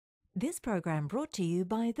This program brought to you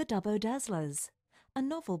by The Dubbo Dazzlers, a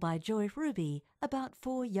novel by Joy Hruby about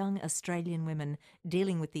 4 young Australian women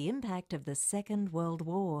dealing with the impact of the Second World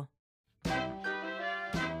War.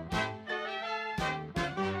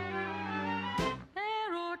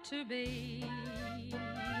 There ought to be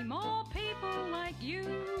more people like you,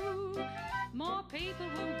 more people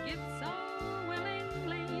who give so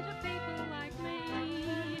willingly to people like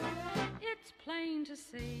me. It's plain to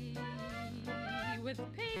see, with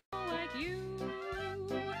people like you,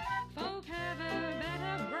 folk have a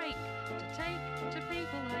better break to take to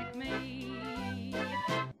people like me.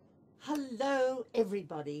 Hello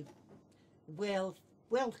everybody. Well,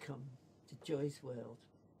 welcome to Joy's World.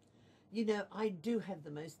 You know, I do have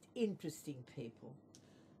the most interesting people.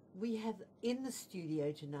 We have in the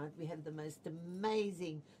studio tonight, we have the most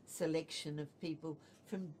amazing selection of people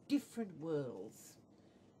from different worlds.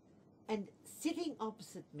 And sitting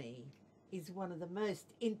opposite me is one of the most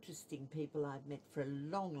interesting people I've met for a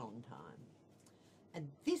long, long time. And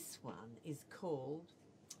this one is called,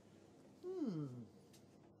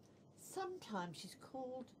 sometimes she's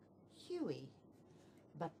called Huey.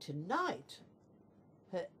 But tonight,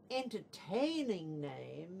 her entertaining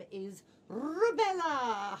name is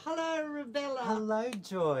Rubella. Hello, Rubella. Hello,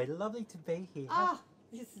 Joy. Lovely to be here. Ah,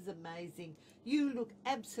 this is amazing. You look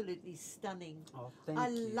absolutely stunning. Oh, thank I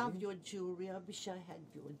you. love your jewellery. I wish I had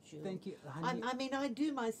your jewellery. Thank you, honey. I mean, I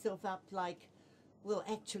do myself up like, well,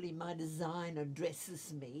 actually, my designer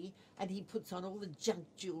dresses me, and he puts on all the junk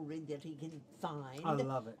jewellery that he can find. I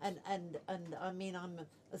love it. And I mean, I'm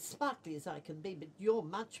as sparkly as I can be, but you're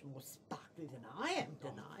much more sparkly than I am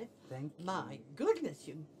tonight. Thank you. My goodness,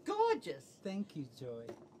 you're gorgeous. Thank you,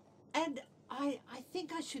 Joy. And I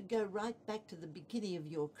think I should go right back to the beginning of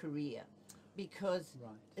your career, because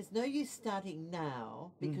Right. there's no use starting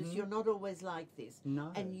now, because you're not always like this.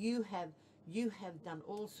 No. And you have done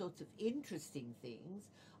all sorts of interesting things.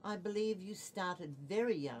 I believe you started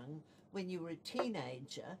very young, when you were a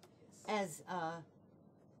teenager, as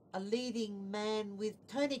a leading man with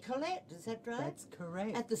Tony Collette. Is that right? That's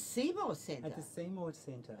correct. At the Seymour Centre. At the Seymour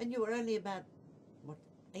Centre. And you were only about, what,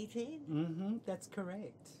 18? That's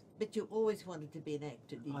correct. But you always wanted to be an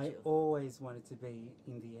actor, did I you? always wanted to be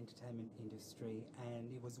in the entertainment industry,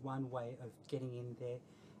 and it was one way of getting in there.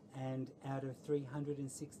 And out of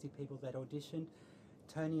 360 people that auditioned,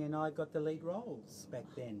 Tony and I got the lead roles back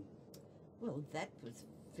then. Well, that was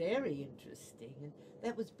very interesting. And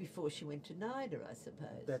that was before she went to NIDA, I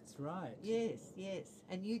suppose. That's right. Yes, yes.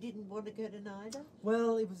 And you didn't want to go to NIDA?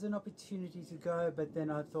 Well, it was an opportunity to go, but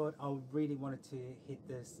then I thought I really wanted to hit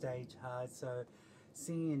the stage hard, so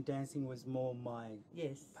singing and dancing was more my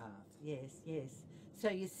Yes. path. Yes, yes. So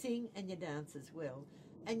you sing and you dance as well.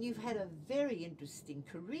 And you've had a very interesting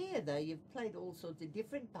career, though. You've played all sorts of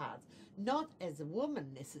different parts. Not as a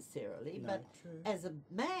woman necessarily, No, but true. as a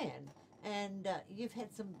man. And you've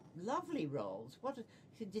had some lovely roles. What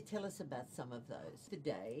could you tell us about some of those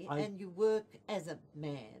today? And you work as a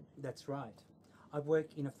man. That's right. I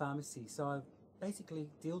work in a pharmacy, so I basically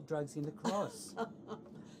deal drugs in the cross.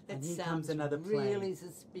 That And here sounds comes another really plane.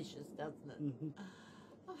 suspicious, doesn't it?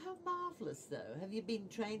 Oh, how marvellous, though. Have you been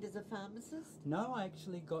trained as a pharmacist? No, I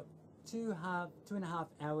actually got two and a half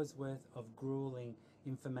hours worth of grueling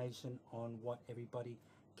information on what everybody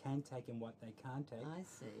can take and what they can't take. I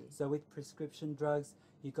see. So with prescription drugs,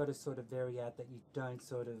 you've got to sort of vary out that you don't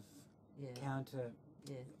sort of Yeah. counter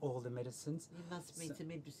Yeah. all the medicines. You must meet some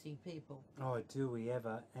interesting people. Oh, do we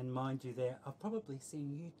ever? And mind you, there I've probably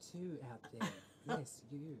seen you too out there. Yes,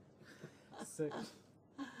 you. So,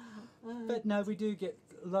 but no, we do get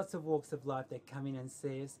lots of walks of life that come in and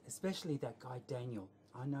see us, especially that guy Daniel.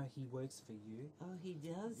 I know he works for you. Oh, he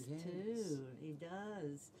does Yes. too. He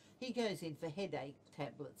does. He goes in for headache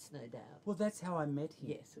tablets, no doubt. Well, that's how I met him.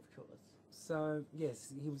 Yes, of course. So,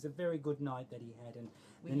 yes, he was a very good night that he had, and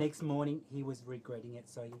We the had- next morning he was regretting it,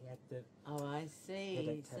 so he had the... Oh, I see.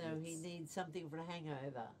 Headache So he tablets. needs something for a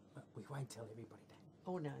hangover. We won't tell everybody that.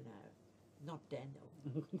 Oh, no, not Daniel.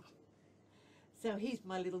 So he's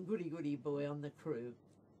my little goody-goody boy on the crew.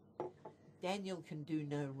 Daniel can do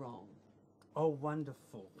no wrong. Oh,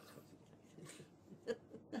 wonderful.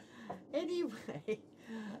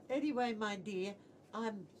 Anyway, my dear,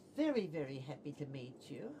 I'm very, very happy to meet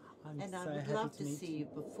you. I'm and so I would happy love to to meet see you. you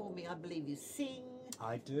perform. I believe you sing,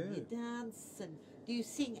 I you do. dance, and do you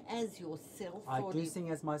sing as yourself? I or do you, sing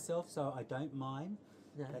as myself, so I don't mime.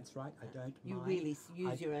 No, That's right, I don't You mind. really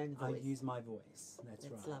use your own I voice. use my voice, that's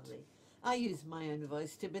right. That's lovely. I use my own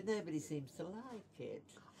voice too, but nobody seems to like it.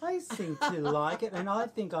 I seem to like it, and I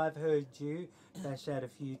think I've heard you bash out a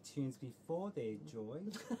few tunes before there, Joy.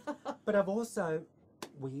 But I've also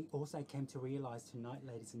we also came to realise tonight,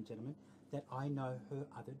 ladies and gentlemen, that I know her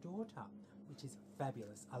other daughter, which is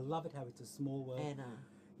fabulous. I love it how it's a small world. Anna.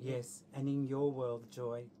 Yes, and in your world,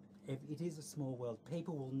 Joy, it is a small world.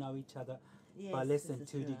 People will know each other Yes, by less this than is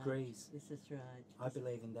 2 right. degrees. This is right. I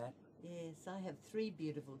believe in that. Yes, I have 3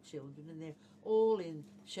 beautiful children, and they're all in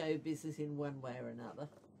show business in one way or another.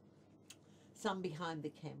 Some behind the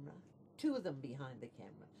camera, 2 of them behind the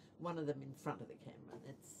camera, 1 of them in front of the camera.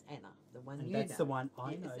 That's Anna, the one And you that's know. the one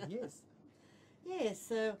I Yes. know, yes. Yes,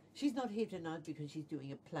 so she's not here tonight because she's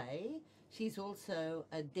doing a play. She's also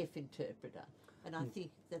a deaf interpreter, and I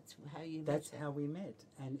think that's how you met That's her. how we met,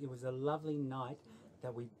 and it was a lovely night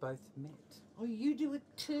that we both met. Oh, you do it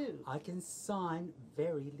too. I can sign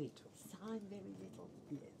very little. Sign very little.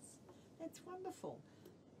 Yes. That's wonderful.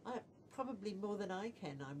 Probably more than I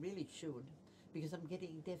can. I really should, because I'm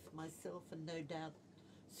getting deaf myself, and no doubt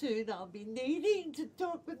soon I'll be needing to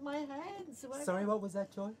talk with my hands. won't Sorry, I? what was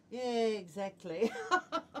that, Joy? Yeah, exactly.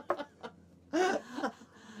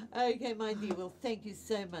 Okay, my dear. Well, thank you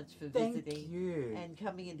so much for Thank visiting you. and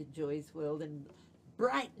coming into Joy's world and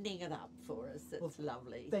brightening it up for us. That's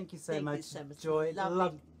lovely. Thank you so much, so much. Joy.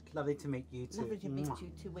 Lovely, Lovely to meet you too. lovely to meet Mwah.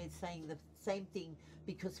 you too. We're saying the same thing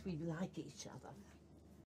because we like each other.